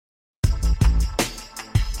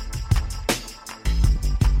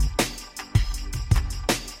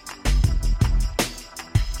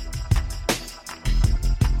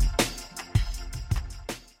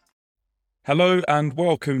Hello and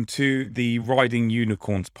welcome to the Riding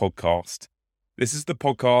Unicorns podcast. This is the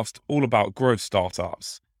podcast all about growth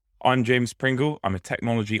startups. I'm James Pringle. I'm a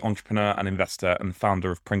technology entrepreneur and investor and the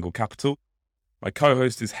founder of Pringle Capital. My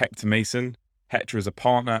co-host is Hector Mason. Hector is a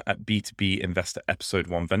partner at B2B Investor Episode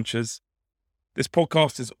 1 Ventures. This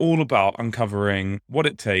podcast is all about uncovering what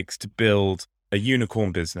it takes to build a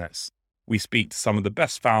unicorn business. We speak to some of the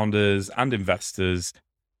best founders and investors,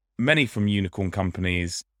 many from unicorn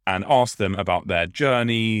companies, and ask them about their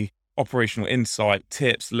journey, operational insight,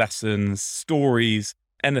 tips, lessons, stories,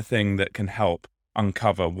 anything that can help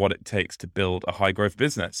uncover what it takes to build a high-growth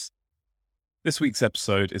business. This week's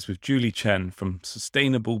episode is with Julie Chen from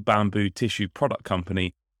sustainable bamboo tissue product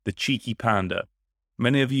company, The Cheeky Panda.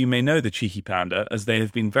 Many of you may know The Cheeky Panda as they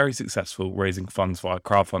have been very successful raising funds via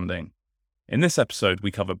crowdfunding. In this episode, we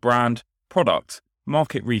cover brand, product,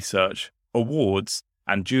 market research, awards,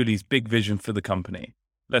 and Julie's big vision for the company.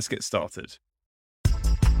 Let's get started.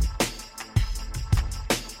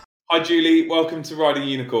 Hi, Julie. Welcome to Riding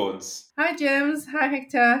Unicorns. Hi, James. Hi,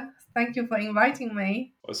 Hector. Thank you for inviting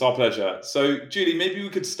me. It's our pleasure. So, Julie, maybe we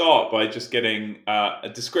could start by just getting a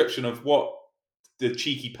description of what the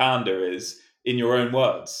Cheeky Panda is in your own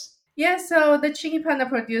words. Yeah, so the Cheeky Panda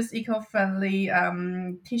produces eco-friendly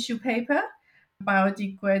tissue paper,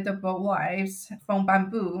 biodegradable wipes from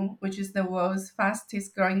bamboo, which is the world's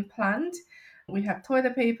fastest growing plant. We have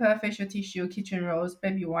toilet paper, facial tissue, kitchen rolls,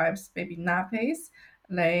 baby wipes, baby nappies.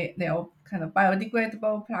 They're all kind of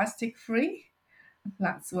biodegradable, plastic free.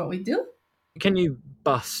 That's what we do. Can you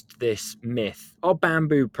bust this myth? Are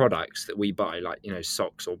bamboo products that we buy, like,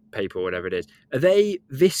 socks or paper or whatever it is, are they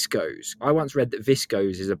viscose? I once read that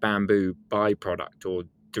viscose is a bamboo byproduct or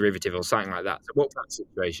derivative or something like that. So what's that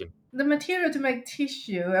situation? The material to make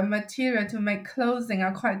tissue and material to make clothing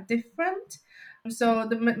are quite different. So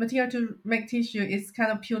the material to make tissue is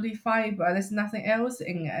kind of purely fiber. There's nothing else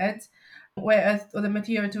in it. Whereas the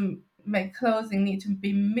material to make clothing need to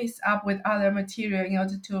be mixed up with other material in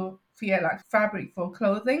order to create like fabric for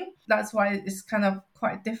clothing. That's why it's kind of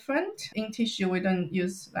quite different. In tissue, we don't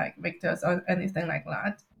use like vectors or anything like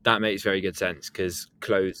that. That makes very good sense because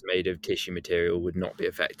clothes made of tissue material would not be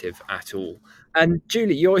effective at all. And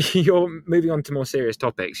Julie, you're moving on to more serious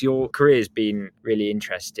topics. Your career's been really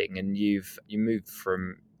interesting, and you moved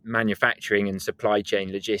from manufacturing and supply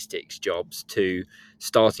chain logistics jobs to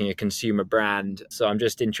starting a consumer brand. So I'm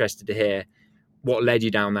just interested to hear what led you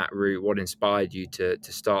down that route, what inspired you to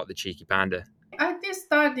start the Cheeky Panda. I did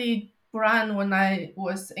study brand when I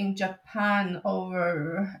was in Japan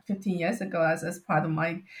over 15 years ago as part of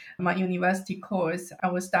my university course. I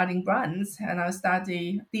was studying brands and I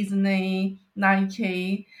studied Disney,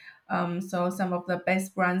 Nike, so some of the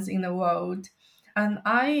best brands in the world. And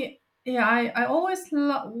I always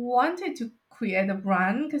wanted to create a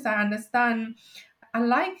brand because I understand, I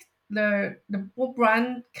like the what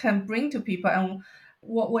brand can bring to people and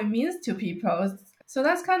what it means to people. So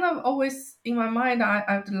that's kind of always in my mind.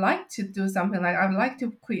 I'd like to do something like I'd like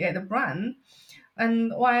to create a brand.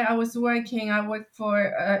 And while I was working, I worked for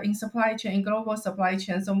in supply chain, in global supply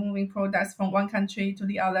chain, so moving products from one country to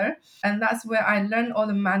the other. And that's where I learned all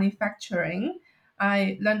the manufacturing.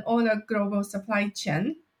 I learned all the global supply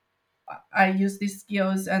chain. I use these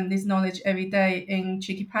skills and this knowledge every day in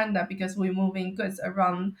Cheeky Panda because we're moving goods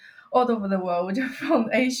around all over the world, from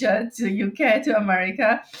Asia to UK to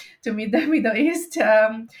America to Middle East.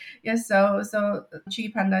 So Cheeky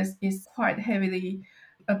Panda is quite heavily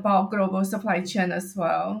about global supply chain as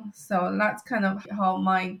well. So that's kind of how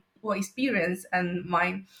my work experience and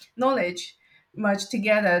my knowledge merge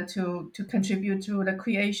together to contribute to the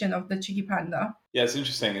creation of the Cheeky Panda. Yeah, it's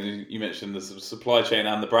interesting. And you mentioned the sort of supply chain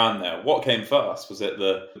and the brand there. What came first? Was it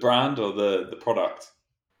the brand or the product?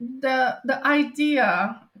 The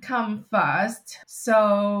idea come first.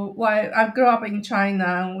 So while I grew up in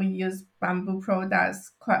China, we use bamboo products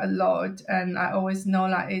quite a lot, and I always know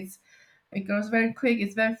that it grows very quick.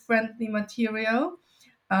 It's very friendly material.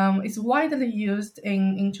 It's widely used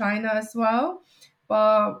in China as well,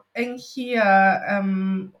 but in here,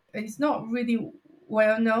 it's not really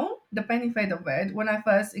well known the benefit of it. When I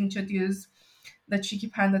first introduced the Cheeky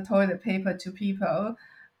Panda toilet paper to people,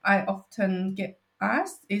 I often get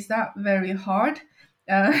asked, "Is that very hard?"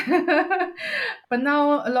 Uh, but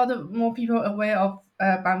now a lot of more people are aware of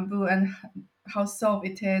bamboo and how soft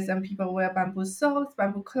it is, and people wear bamboo socks,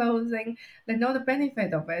 bamboo clothing. They know the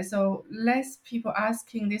benefit of it. So less people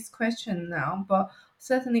asking this question now, but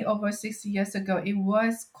certainly over 60 years ago, it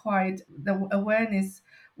was quite, the awareness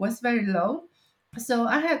was very low. So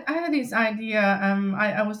I had this idea.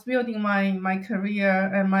 I was building my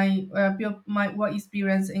career and my build my work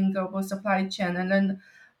experience in global supply chain, and then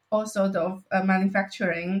all sort of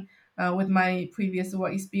manufacturing with my previous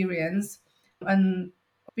work experience. And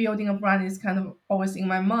building a brand is kind of always in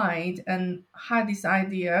my mind, and had this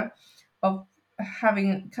idea of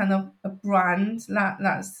having kind of a brand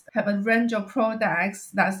that's have a range of products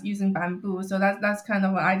that's using bamboo. So that's kind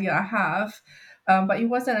of an idea I have. But it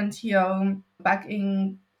wasn't until back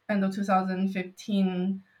in end of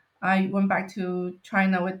 2015 I went back to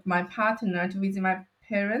China with my partner to visit my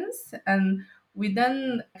parents, and we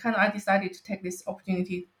then I decided to take this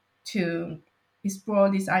opportunity to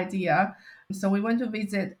explore this idea. So we went to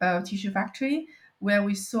visit a tissue factory where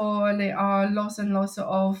we saw there are lots and lots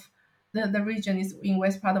of the region is in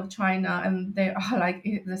west part of China, and they are like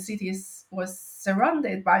the was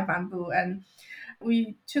surrounded by bamboo. And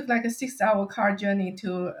we took like a 6 hour car journey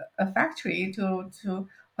to a factory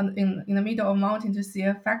in the middle of mountain to see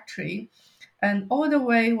a factory, and all the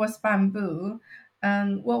way was bamboo.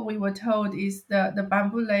 And what we were told is the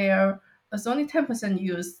bamboo layer was only 10%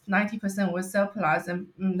 used, 90% was surplus. And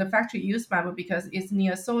the factory used bamboo because it's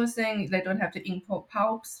near sourcing. They don't have to import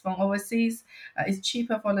pulps from overseas. It's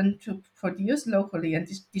cheaper for them to produce locally and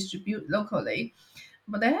distribute locally.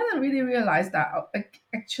 But they hadn't really realized that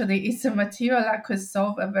actually it's a material that could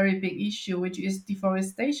solve a very big issue, which is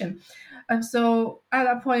deforestation. And so at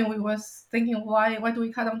that point, we was thinking, why do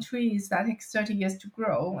we cut down trees that takes 30 years to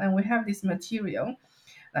grow, and we have this material,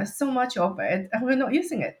 so much of it, and we're not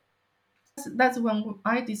using it. That's when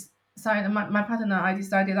I decided, my partner and I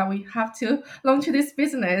decided that we have to launch this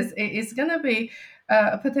business. It's going to be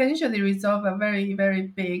potentially resolve a very, very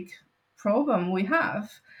big problem we have.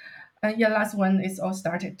 And yeah, that's when it's all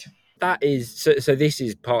started. That is so this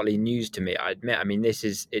is partly news to me, I admit. I mean,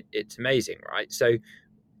 it's amazing, right? So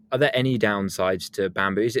are there any downsides to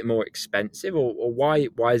bamboo? Is it more expensive, or why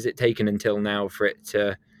is it taken until now for it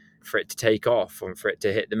to take off and for it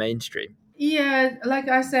to hit the mainstream? Yeah, like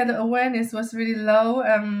I said, the awareness was really low.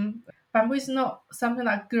 Bamboo is not something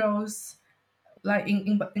that grows like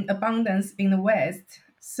in abundance in the West.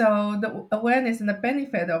 So the awareness and the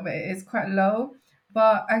benefit of it is quite low.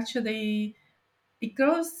 But actually, it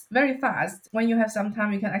grows very fast. When you have some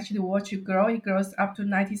time, you can actually watch it grow. It grows up to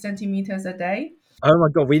 90 centimeters a day. Oh my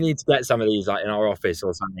god, we need to get some of these like in our office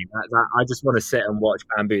or something. I just want to sit and watch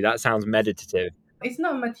bamboo. That sounds meditative. It's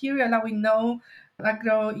not a material that we know that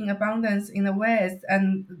grow in abundance in the West,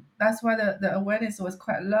 and that's why the awareness was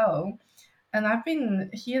quite low. And I've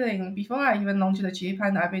been hearing, before I even launched the Cheeky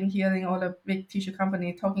Panda, I've been hearing all the big tissue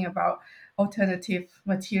companies talking about alternative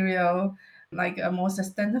material, like a more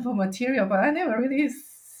sustainable material, but I never really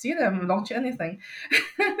see them launch anything.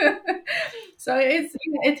 So it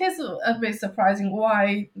is a bit surprising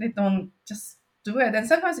why they don't just do it. And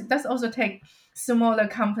sometimes it does also take smaller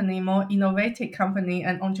company, more innovative company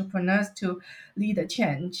and entrepreneurs to lead a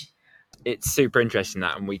change. It's super interesting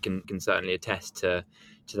that, and we can certainly attest to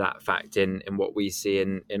that fact in what we see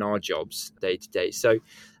in our jobs day to day. So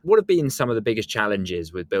what have been some of the biggest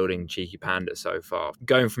challenges with building Cheeky Panda so far?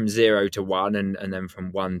 Going from 0 to 1 and then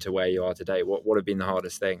from 1 to where you are today, what have been the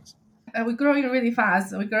hardest things? We're growing really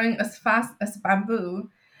fast. We're growing as fast as bamboo.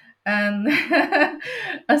 And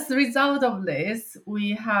as a result of this,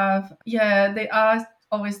 we have, there are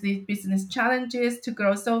obviously business challenges to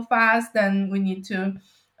grow so fast. Then we need to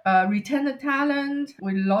retain the talent.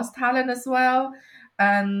 We lost talent as well.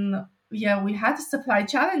 And we had supply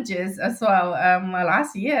challenges as well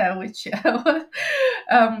last year, which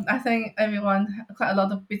I think quite a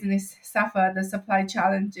lot of business suffered the supply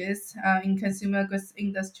challenges in consumer goods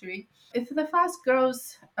industry. If the fast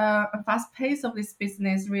growth and fast pace of this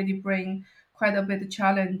business really bring quite a bit of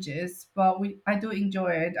challenges, but I do enjoy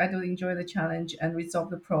it. I do enjoy the challenge and resolve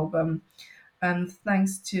the problem. And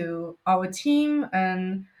thanks to our team,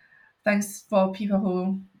 and thanks for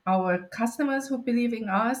our customers who believe in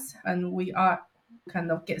us, and we are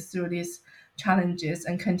kind of get through these challenges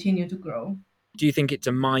and continue to grow. Do you think it's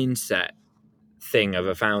a mindset thing of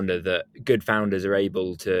a founder that good founders are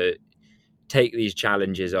able to take these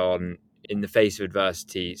challenges on in the face of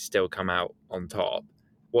adversity, still come out on top?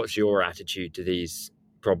 What's your attitude to these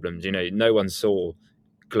problems? You know, no one saw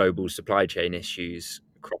global supply chain issues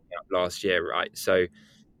cropping up last year, right? So,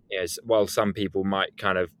 yes, while some people might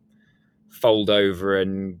kind of fold over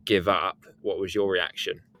and give up, what was your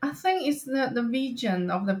reaction? I think it's the vision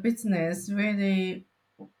of the business really,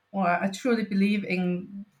 or I truly believe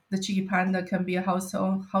in the Cheeky Panda can be a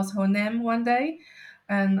household name one day.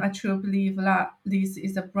 And I truly believe that this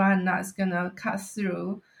is a brand that's gonna cut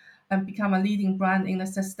through and become a leading brand in the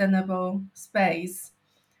sustainable space.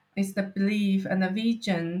 It's the belief and the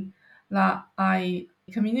vision that I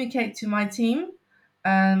communicate to my team,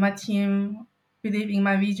 and my team believe in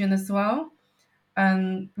my vision as well.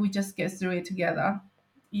 and we just get through it together.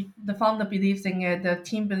 If the founder believes in it, the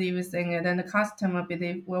team believes in it, and the customer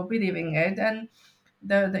will believe in it, and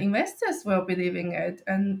the investors will believe in it,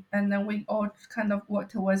 and then we all kind of work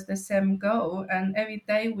towards the same goal. And every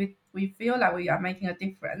day we feel like we are making a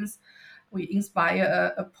difference. We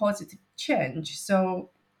inspire a positive change. So,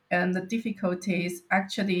 and the difficulties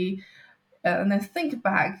actually, and I think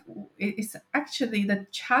back, it's actually the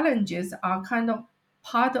challenges are kind of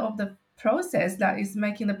part of the process that is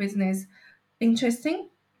making the business interesting.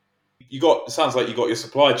 It sounds like you got your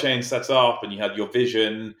supply chain set up and you had your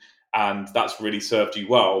vision, and that's really served you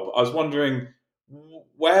well. But I was wondering,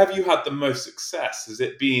 where have you had the most success? Has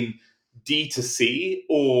it been D2C,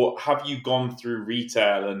 or have you gone through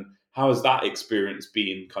retail, and how has that experience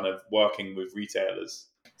been kind of working with retailers?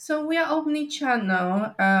 So we are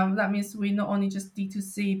omni-channel. That means we not only just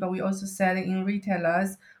D2C, but we also selling in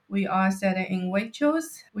retailers. We are selling in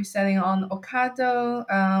Waitrose. We're selling on Ocado.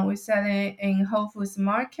 We're selling in Whole Foods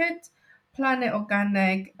Market, Planet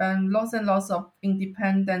Organic, and lots of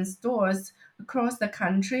independent stores across the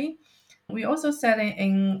country. We also selling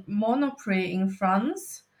in Monoprix in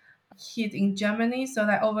France, Hit in Germany, so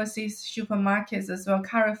like overseas supermarkets as well,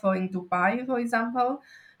 Carrefour in Dubai, for example.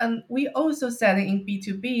 And we also selling in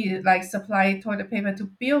B2B, like supply toilet paper to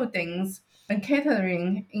buildings and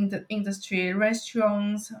catering in the industry,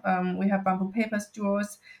 restaurants. We have bamboo paper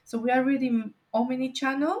stores. So we are really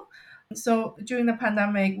omni-channel. So during the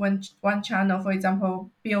pandemic, when one channel, for example,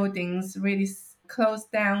 buildings really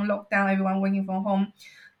closed down, locked down, everyone working from home,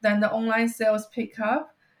 then the online sales pick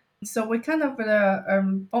up. So we kind of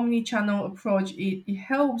the omni-channel approach. It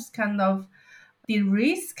helps kind of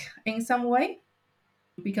de-risk in some way,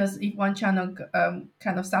 because if one channel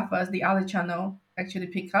kind of suffers, the other channel actually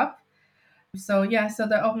pick up. So yeah, so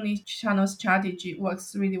the omni-channel strategy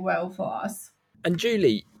works really well for us. And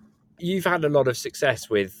Julie, you've had a lot of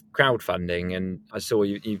success with crowdfunding, and I saw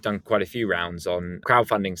you've done quite a few rounds on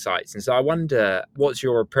crowdfunding sites. And so I wonder, what's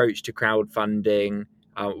your approach to crowdfunding?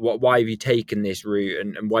 Why have you taken this route,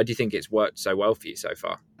 and why do you think it's worked so well for you so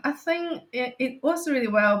far? I think it works really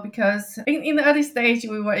well because in the early stage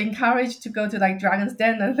we were encouraged to go to like Dragon's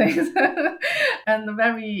Den and things, and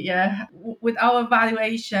with our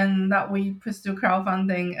valuation that we pursue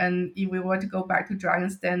crowdfunding, and if we were to go back to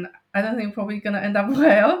Dragon's Den, I don't think probably gonna end up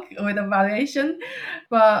well with the valuation.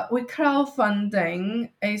 But with crowdfunding,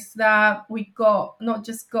 is that we got not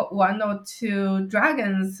just got one or two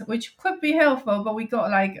dragons, which could be helpful, but we got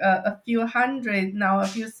like a few hundred now, a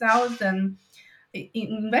few thousand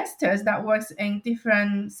investors that works in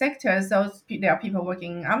different sectors. So there are people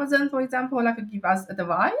working in Amazon, for example, that could give us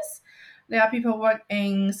advice. There are people work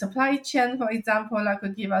in supply chain, for example, that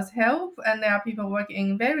could give us help. And there are people work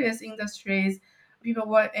in various industries. People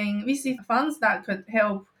work in VC funds that could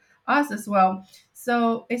help us as well.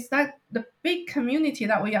 So it's that the big community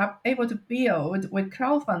that we are able to build with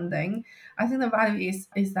crowdfunding. I think the value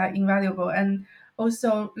is that invaluable. And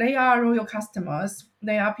also, they are loyal customers.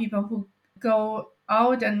 They are people who go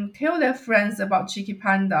out and tell their friends about Cheeky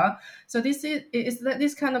Panda. So this is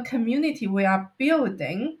this kind of community we are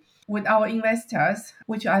building with our investors,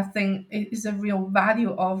 which I think is a real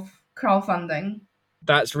value of crowdfunding.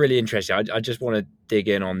 That's really interesting. I just want to dig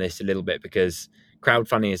in on this a little bit, because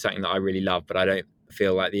crowdfunding is something that I really love, but I don't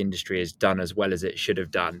feel like the industry has done as well as it should have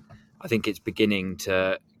done. I think it's beginning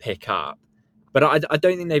to pick up, but I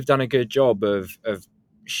don't think they've done a good job of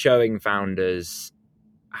showing founders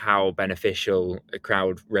how beneficial a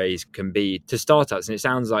crowd raise can be to startups. And it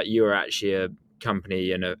sounds like you are actually a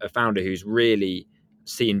company and a founder who's really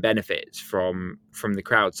seen benefits from the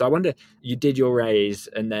crowd. So I wonder, you did your raise,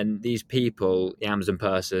 and then these people, the Amazon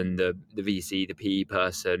person, the VC, the PE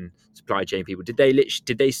person, supply chain people, did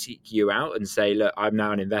they seek you out and say, look, I'm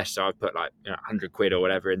now an investor, I've put like 100 quid or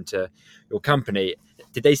whatever into your company?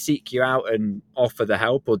 Did they seek you out and offer the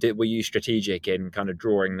help, or were you strategic in kind of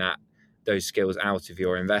drawing those skills out of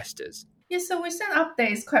your investors? Yes, so we send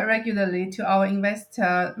updates quite regularly to our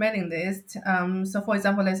investor mailing list. So, for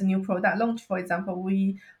example, there's a new product launch. For example,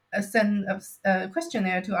 we send a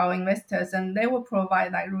questionnaire to our investors, and they will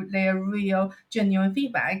provide like their real, genuine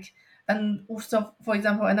feedback. And also, for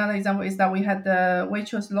example, another example is that we had the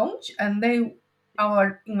Waitrose launch, and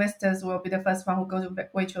our investors will be the first one who go to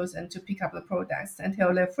Waitrose and to pick up the products and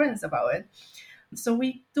tell their friends about it. So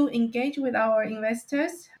we do engage with our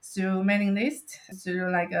investors through mailing list,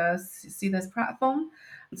 through like a Seeders platform.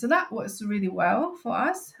 So that works really well for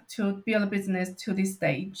us to build a business to this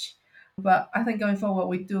stage. But I think going forward,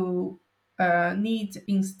 we do need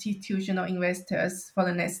institutional investors for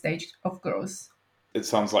the next stage of growth. It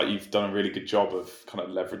sounds like you've done a really good job of kind of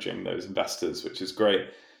leveraging those investors, which is great.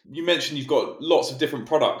 You mentioned you've got lots of different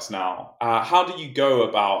products now. How do you go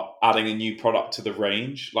about adding a new product to the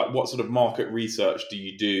range? Like, what sort of market research do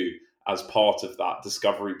you do as part of that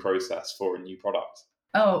discovery process for a new product?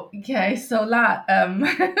 Oh, okay. So that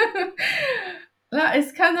that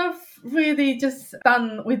is kind of really just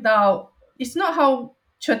done without. It's not how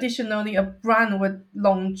traditionally a brand would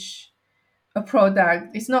launch a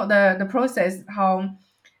product. It's not the process how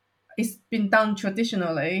it's been done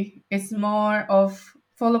traditionally. It's more of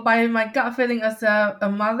followed by my gut feeling as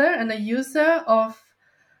a mother and a user of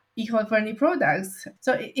eco-friendly products.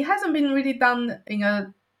 So it hasn't been really done in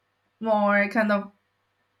a more kind of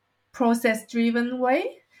process-driven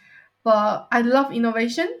way. But I love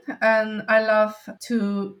innovation and I love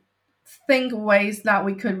to think ways that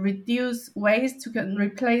we could reduce waste, to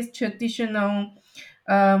replace traditional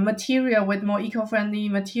material with more eco-friendly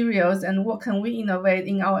materials, and what can we innovate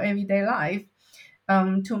in our everyday life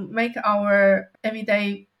to make our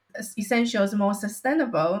everyday essentials more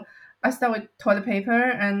sustainable. I start with toilet paper,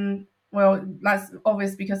 and well, that's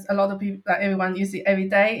obvious because a lot of people, like everyone uses it every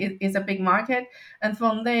day. It's a big market, and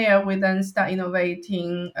from there we then start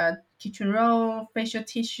innovating kitchen roll, facial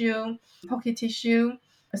tissue, pocket tissue.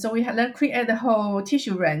 So we then create the whole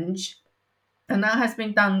tissue range, and that has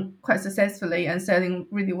been done quite successfully and selling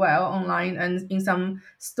really well online and in some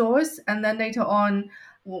stores. And then later on,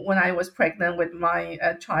 when I was pregnant with my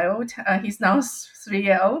child, he's now 3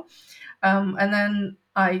 years old, and then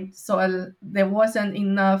I saw there wasn't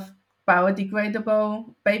enough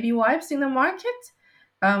biodegradable baby wipes in the market.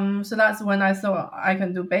 So that's when I thought I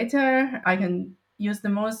can do better. I can use the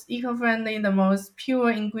most eco-friendly, the most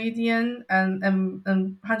pure ingredient, and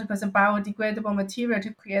 100% biodegradable material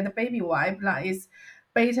to create a baby wipe that is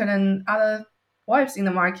better than other wipes in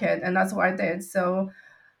the market. And that's what I did. So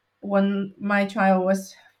when my child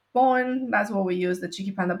was born, that's what we used, the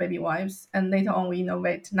Cheeky Panda baby wipes. And later on, we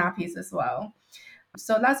innovate nappies as well.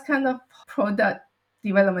 So that's kind of product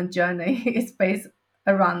development journey is based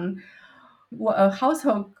around what a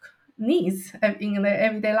household needs in their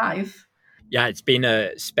everyday life. Yeah, it's been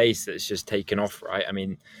a space that's just taken off, right? I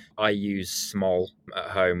mean, I use Smol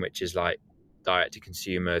at home, which is like direct to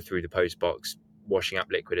consumer through the post box, washing up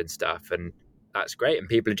liquid and stuff. And that's great. And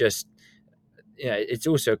people are just, it's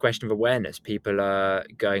also a question of awareness. People are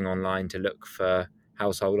going online to look for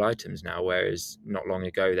household items now, whereas not long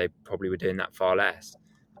ago, they probably were doing that far less.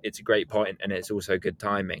 It's a great point, and it's also good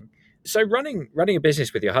timing. So running a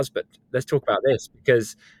business with your husband, let's talk about this,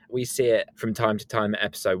 because we see it from time to time at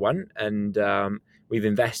Episode One, and we've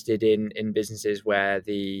invested in businesses where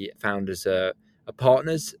the founders are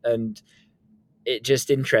partners, and it just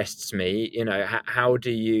interests me. How do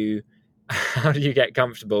you get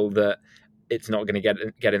comfortable that it's not going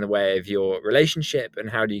to get in the way of your relationship, and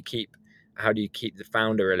how do you keep the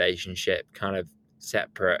founder relationship kind of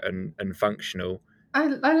separate and functional? I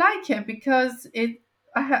like it because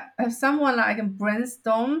I have someone that I can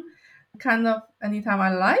brainstorm kind of anytime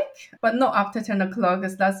I like, but not after 10 o'clock,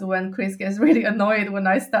 because that's when Chris gets really annoyed when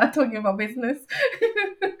I start talking about business.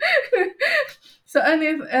 So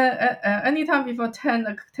anytime before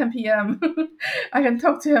 10 p.m., I can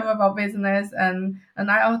talk to him about business, and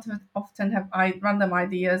I often have random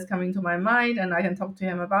ideas coming to my mind, and I can talk to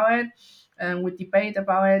him about it, and we debate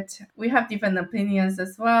about it. We have different opinions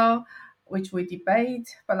as well, which we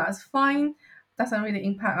debate, but that's fine. Doesn't really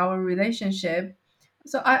impact our relationship.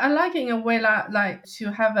 So I like it in a way like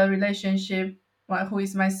to have a relationship like who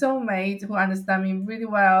is my soulmate, who understands me really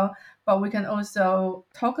well, but we can also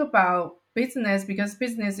talk about business because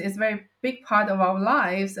business is a very big part of our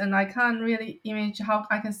lives, and I can't really imagine how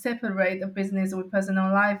I can separate the business with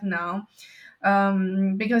personal life now,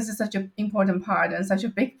 because it's such an important part and such a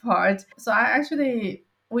big part. So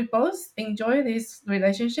we both enjoy this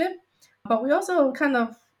relationship, but we also kind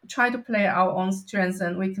of try to play our own strengths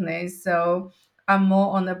and weakness. So I'm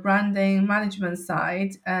more on the branding management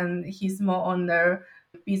side, and he's more on the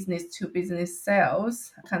business to business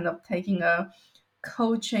sales, kind of taking a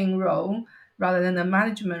coaching role rather than a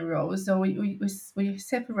management role. So we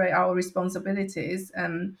separate our responsibilities,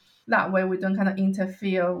 and that way we don't kind of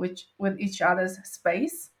interfere with each other's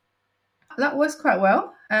space. That works quite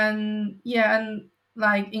well. And yeah, and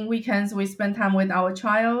like in weekends we spend time with our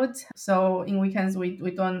child. So in weekends we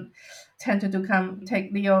don't tend to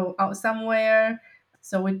take Leo out somewhere.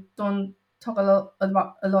 So we don't talk a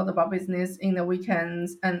lot about business in the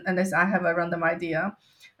weekends, and unless I have a random idea.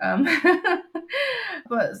 Um,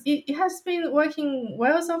 but it has been working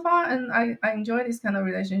well so far, and I enjoy this kind of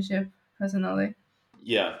relationship personally.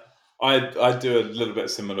 Yeah, I do a little bit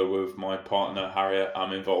similar with my partner Harriet.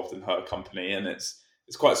 I'm involved in her company, and it's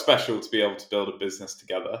quite special to be able to build a business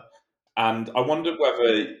together. And I wondered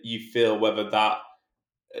whether you feel whether that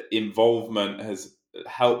involvement has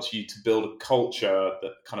helped you to build a culture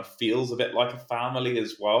that kind of feels a bit like a family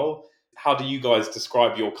as well. How do you guys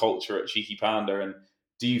describe your culture at Cheeky Panda, and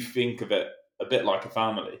do you think of it a bit like a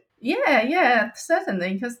family? Yeah,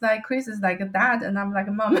 certainly. Because like Chris is like a dad, and I'm like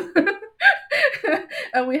a mom,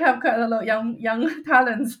 and we have quite a lot of young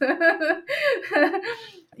talents.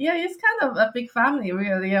 Yeah, it's kind of a big family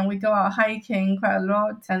really, and we go out hiking quite a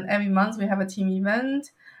lot, and every month we have a team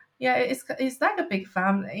event. Yeah, it's like a big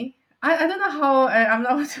family. I don't know how I'm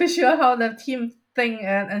not too sure how the team think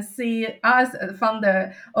and see us as a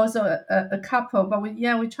founder also a couple, but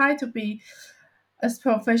we try to be as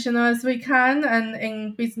professional as we can. And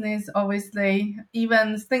in business, obviously,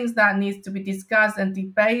 even things that needs to be discussed and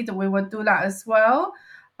debate, we will do that as well.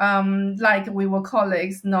 Like we were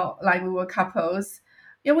colleagues, not like we were couples.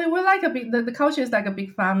 Yeah, we were like a big. The culture is like a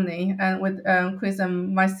big family, and with Chris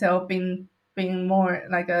and myself being more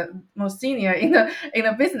like a more senior in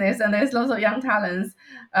the business, and there's lots of young talents.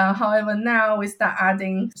 However, now we start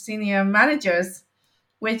adding senior managers,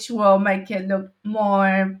 which will make it look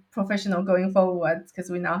more professional going forward,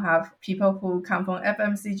 because we now have people who come from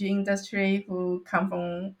FMCG industry, who come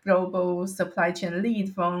from global supply chain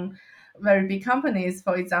lead from very big companies,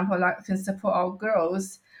 for example, that can support our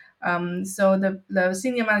growth. So the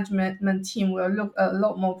senior management team will look a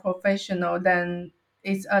lot more professional than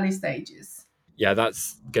its early stages. Yeah,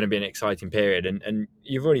 that's going to be an exciting period. And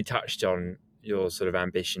you've already touched on your sort of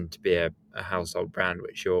ambition to be a household brand,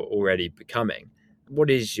 which you're already becoming. What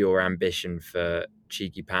is your ambition for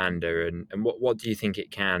Cheeky Panda, and what do you think it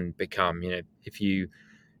can become? If you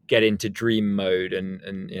get into dream mode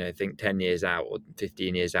and think 10 years out or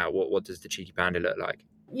 15 years out, what does the Cheeky Panda look like?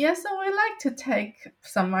 Yeah, so we like to take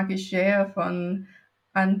some market share from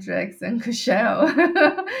Andrex and Cushelle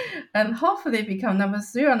and hopefully become number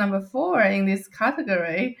 3 or number 4 in this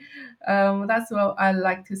category. That's what I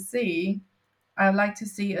like to see. I like to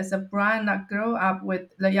see as a brand that grow up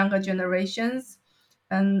with the younger generations,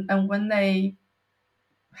 and when they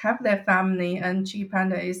have their family, and Cheeky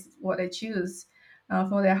Panda is what they choose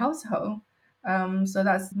for their household. So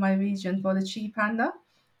that's my vision for the Cheeky Panda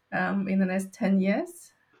in the next 10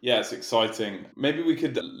 years. Yeah, it's exciting. Maybe we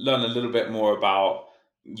could learn a little bit more about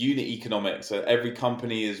unit economics. So every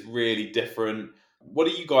company is really different. What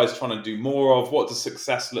are you guys trying to do more of? What does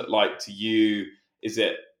success look like to you? Is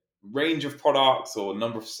it range of products or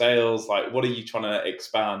number of sales? Like, what are you trying to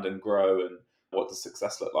expand and grow, and what does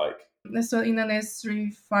success look like? So in the next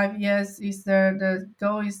 3-5 years, is the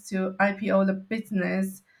goal is to IPO the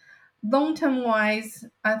business. Long term wise,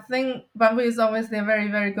 I think bamboo is obviously a very,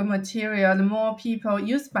 very good material. The more people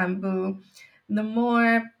use bamboo, the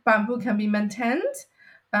more bamboo can be maintained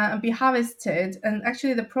and be harvested. And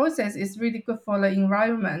actually, the process is really good for the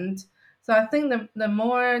environment. So I think the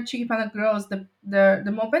more Cheeky Panda grows,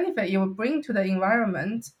 the more benefit it will bring to the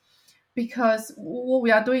environment, because what we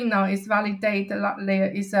are doing now is validate that there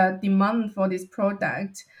is a demand for this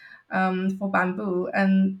product for bamboo,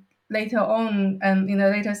 and later on and in a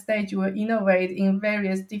later stage we will innovate in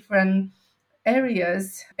various different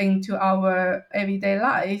areas into our everyday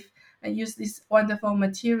life and use this wonderful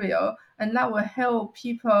material, and that will help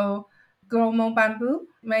people grow more bamboo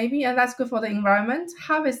maybe, and that's good for the environment.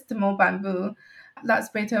 Harvest more bamboo, that's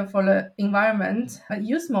better for the environment, and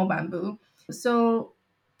use more bamboo. So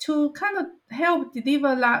to kind of help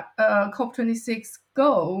deliver that COP26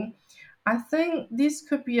 goal, I think this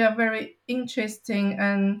could be a very interesting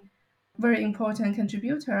and very important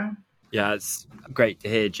contributor. Yeah, it's great to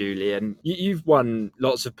hear, Julie. And you've won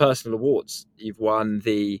lots of personal awards. You've won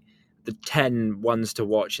the 10 ones to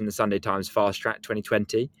watch in the Sunday Times Fast Track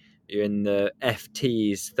 2020. You're in the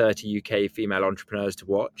FT's 30 UK female entrepreneurs to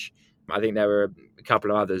watch. I think there were a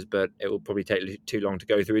couple of others, but it will probably take too long to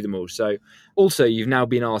go through them all. So, also, you've now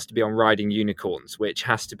been asked to be on Riding Unicorns, which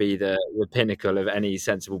has to be the pinnacle of any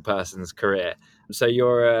sensible person's career. So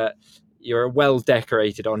you're a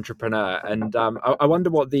well-decorated entrepreneur, and I wonder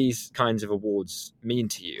what these kinds of awards mean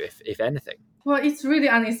to you, if anything. Well, it's really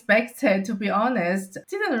unexpected, to be honest.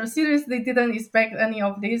 Seriously didn't expect any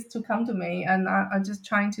of this to come to me, and I'm just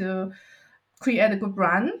trying to create a good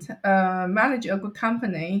brand, manage a good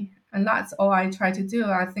company, and that's all I try to do.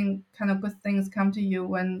 I think kind of good things come to you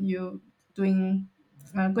when you're doing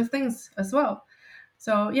good things as well.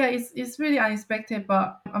 So yeah, it's really unexpected,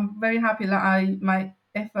 but I'm very happy that my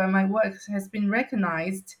effort, my work has been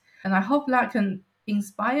recognized, and I hope that can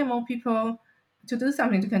inspire more people to do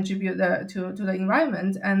something to contribute to the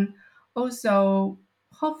environment, and also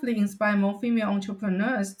hopefully inspire more female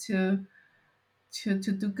entrepreneurs to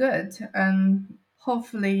do good, and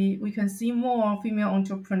hopefully we can see more female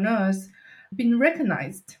entrepreneurs being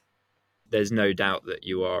recognized. There's no doubt that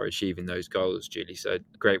you are achieving those goals, Julie. So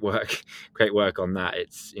great work, great work on that.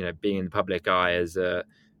 It's, being in the public eye as a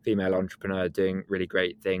female entrepreneur doing really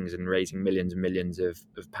great things and raising millions and millions of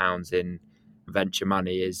pounds in venture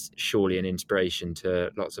money is surely an inspiration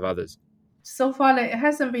to lots of others. So far, there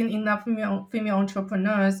hasn't been enough female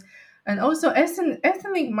entrepreneurs and also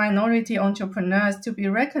ethnic minority entrepreneurs to be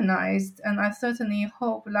recognized. And I certainly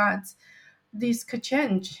hope that this could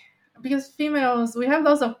change, because females, we have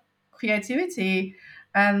lots of creativity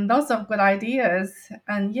and lots of good ideas.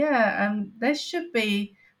 And there should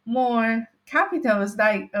be more capitals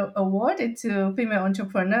like awarded to female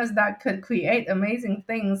entrepreneurs that could create amazing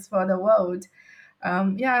things for the world.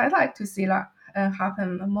 I'd like to see that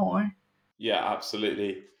happen more. Yeah,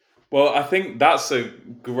 absolutely. Well, I think that's a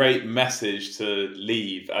great message to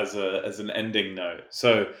leave as an ending note.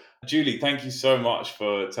 So, Julie, thank you so much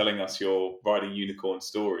for telling us your Riding Unicorn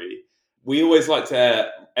story. We always like to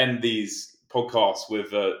end these podcasts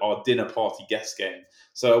with our dinner party guest game.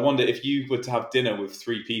 So I wonder, if you were to have dinner with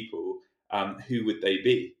 3 people, who would they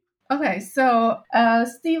be? Okay, so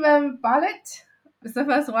Stephen Bartlett is the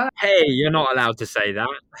first one. Hey, you're not allowed to say that.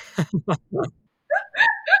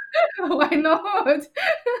 Why not?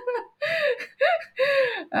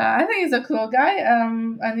 I think he's a cool guy,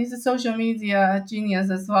 and he's a social media genius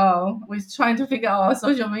as well. We're trying to figure out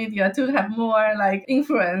social media to have more like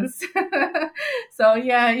influence. So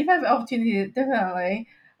yeah, if I have the opportunity, definitely.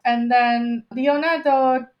 And then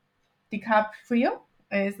Leonardo DiCaprio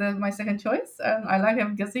is my second choice. I like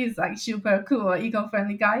him because he's like super cool,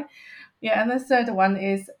 eco-friendly guy. Yeah, and the third one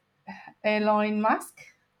is Elon Musk.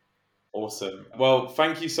 Awesome. Well,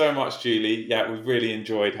 thank you so much, Julie. Yeah, we've really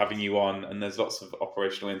enjoyed having you on, and there's lots of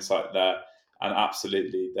operational insight there. And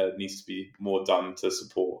absolutely, there needs to be more done to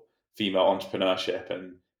support female entrepreneurship,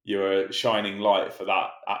 and you're a shining light for that,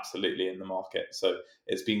 absolutely, in the market. So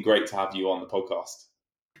it's been great to have you on the podcast.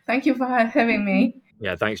 Thank you for having me.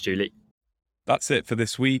 Yeah, thanks, Julie. That's it for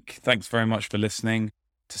this week. Thanks very much for listening.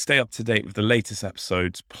 To stay up to date with the latest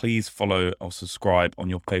episodes, please follow or subscribe on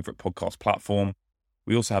your favorite podcast platform.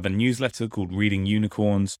 We also have a newsletter called Reading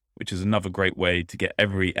Unicorns, which is another great way to get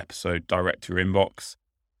every episode direct to your inbox.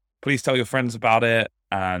 Please tell your friends about it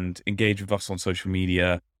and engage with us on social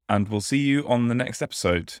media, and we'll see you on the next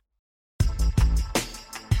episode.